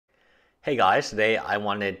Hey guys, today I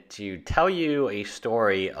wanted to tell you a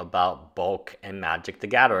story about bulk and Magic the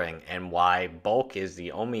Gathering and why bulk is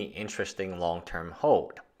the only interesting long-term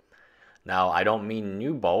hold. Now, I don't mean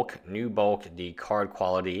new bulk. New bulk, the card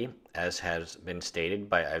quality, as has been stated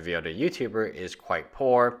by every other YouTuber, is quite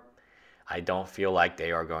poor. I don't feel like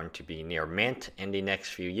they are going to be near mint in the next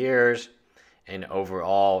few years, and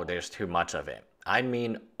overall, there's too much of it. I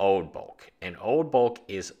mean old bulk, and old bulk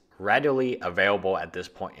is readily available at this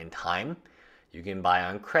point in time. You can buy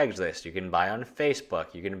on Craigslist, you can buy on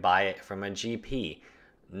Facebook, you can buy it from a GP.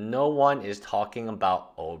 No one is talking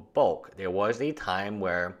about old bulk. There was a time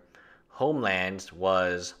where Homelands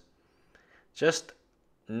was just,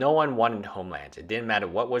 no one wanted Homelands. It didn't matter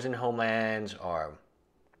what was in Homelands, or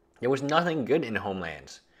there was nothing good in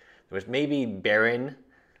Homelands. There was maybe Baron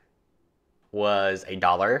was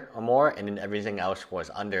 $1 or more, and then everything else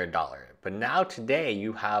was under $1. But now today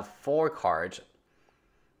you have 4 cards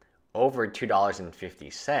over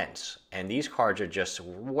 $2.50, and these cards are just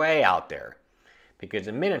way out there. Because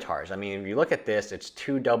the Minotaurs, I mean, if you look at this, it's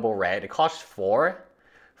 2 double red. It costs 4.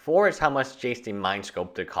 4 is how much Jace the Mind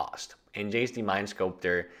Sculptor cost, and Jace the Mind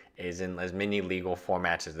Sculptor is in as many legal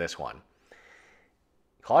formats as this one.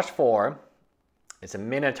 Cost 4. It's a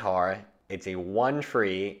Minotaur. It's a 1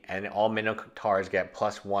 free, and all Minotaurs get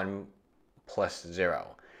 +1 +0.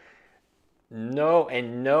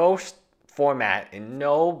 No format, in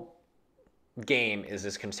no game is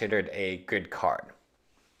this considered a good card.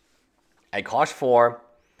 At cost 4,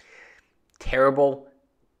 terrible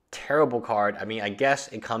card. I mean, I guess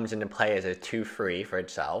it comes into play as a 2 free for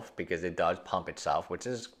itself because it does pump itself, which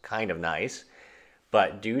is kind of nice.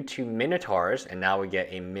 But due to Minotaurs, and now we get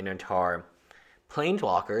a Minotaur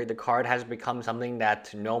Planeswalker, the card has become something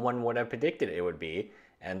that no one would have predicted it would be,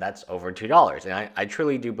 and that's over $2. And I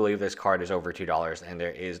truly do believe this card is over $2, and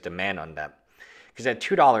there is demand on that. Because at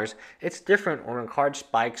 $2, it's different when a card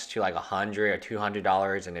spikes to like $100 or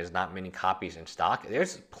 $200 and there's not many copies in stock.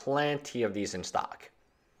 There's plenty of these in stock.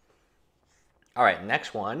 All right,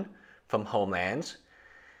 next one from Homelands.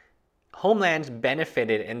 Homelands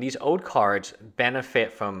benefited, and these old cards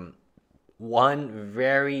benefit from one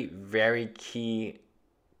very key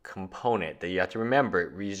component that you have to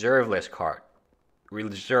remember: reserve list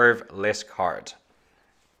cards.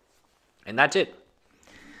 And that's it.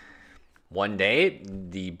 One day,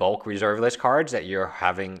 the bulk reserve list cards that you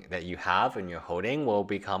have and you're holding will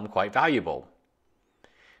become quite valuable.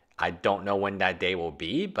 I don't know when that day will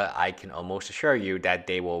be, but I can almost assure you that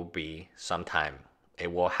day will be sometime.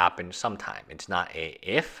 It will happen sometime. It's not a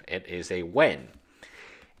if, it is a when.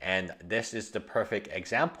 And this is the perfect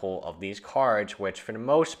example of these cards, which for the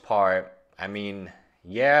most part, I mean,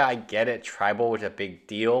 yeah, I get it. Tribal was a big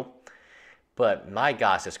deal, but my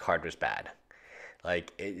gosh, this card was bad.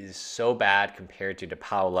 Like, it is so bad compared to the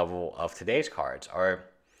power level of today's cards. Or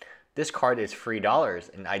this card is $3,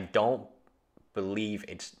 and I believe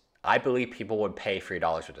people would pay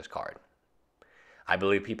 $3 for this card. I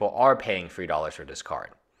believe people are paying $3 for this card.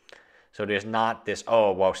 So there's not this,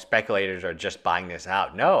 oh, well, speculators are just buying this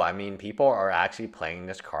out. No, I mean, people are actually playing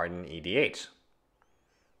this card in EDH.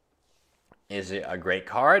 Is it a great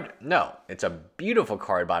card? No. It's a beautiful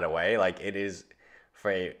card, by the way. Like, it is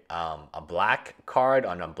for a black card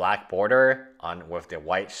on a black border with the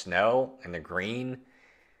white snow and the green.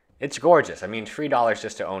 It's gorgeous. I mean, $3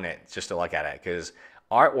 just to own it, just to look at it, because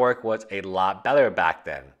artwork was a lot better back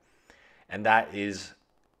then. And that is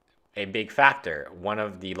a big factor. One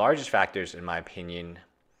of the largest factors, in my opinion,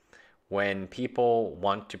 when people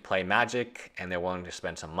want to play Magic and they're willing to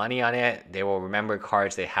spend some money on it, they will remember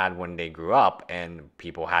cards they had when they grew up, and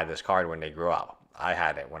people had this card when they grew up. I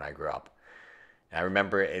had it when I grew up. And I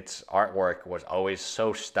remember its artwork was always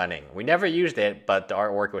so stunning. We never used it, but the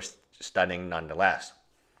artwork was stunning nonetheless.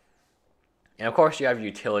 And of course, you have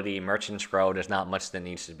utility. Merchant Scroll, there's not much that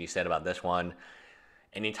needs to be said about this one.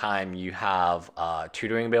 Anytime you have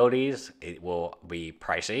tutoring abilities, it will be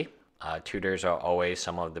pricey. Tutors are always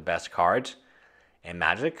some of the best cards in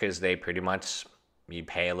Magic because they pretty much, you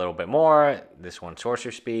pay a little bit more. This one,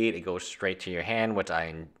 Sorcerer Speed, it goes straight to your hand, which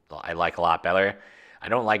I like a lot better. I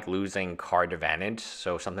don't like losing card advantage,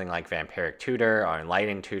 so something like Vampiric Tutor or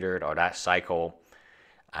Enlightened Tutor or that cycle,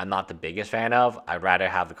 I'm not the biggest fan of. I'd rather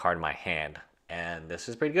have the card in my hand, and this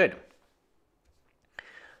is pretty good.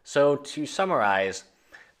 So to summarize,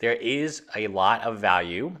 there is a lot of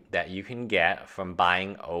value that you can get from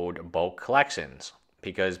buying old bulk collections,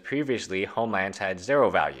 because previously Homelands had 0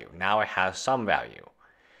 value. Now it has some value.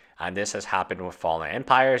 And this has happened with Fallen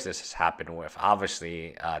Empires. This has happened with,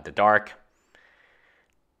 obviously, the Dark.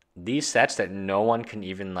 These sets that no one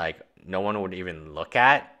would even look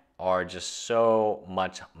at are just so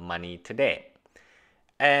much money today.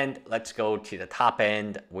 And let's go to the top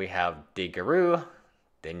end. We have Dingaru,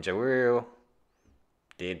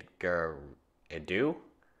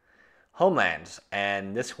 Homelands,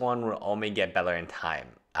 and this one will only get better in time.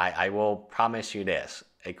 I will promise you this.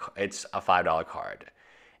 It's a $5 card.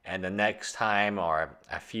 And the next time, or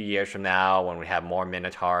a few years from now, when we have more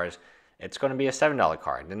Minotaurs, it's going to be a $7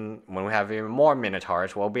 card. And when we have even more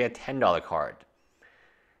Minotaurs, will be a $10 card.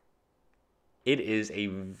 It is a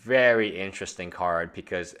very interesting card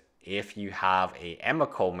because if you have a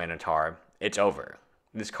Emrakul Minotaur, it's over.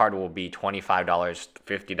 This card will be $25,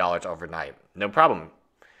 $50 overnight. No problem.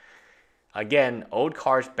 Again, old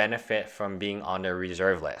cards benefit from being on the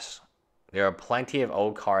reserve list. There are plenty of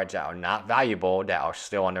old cards that are not valuable that are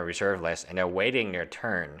still on the reserve list, and they're waiting their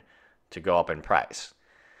turn to go up in price.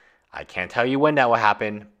 I can't tell you when that will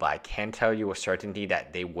happen, but I can tell you with certainty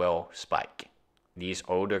that they will spike. These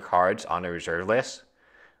older cards on the reserve list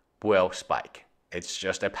will spike. It's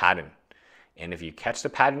just a pattern. And if you catch the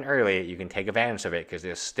pattern early, you can take advantage of it because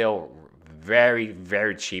there's still very,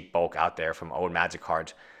 very cheap bulk out there from old Magic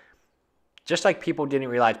cards. Just like people didn't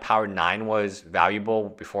realize Power 9 was valuable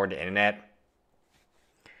before the internet,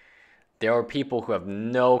 there are people who have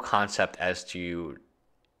no concept as to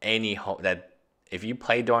that if you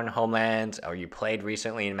played during Homelands or you played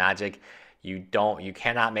recently in Magic, you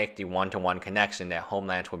cannot make the one-to-one connection that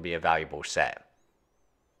Homelands would be a valuable set.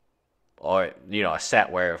 Or, a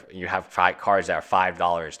set where you have 5 cards that are $5,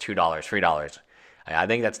 $2, $3. I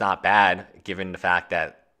think that's not bad given the fact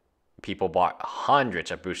that people bought hundreds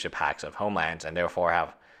of booster packs of Homelands and therefore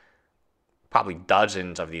have probably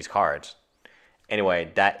dozens of these cards.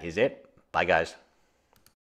 Anyway, that is it. Bye, guys.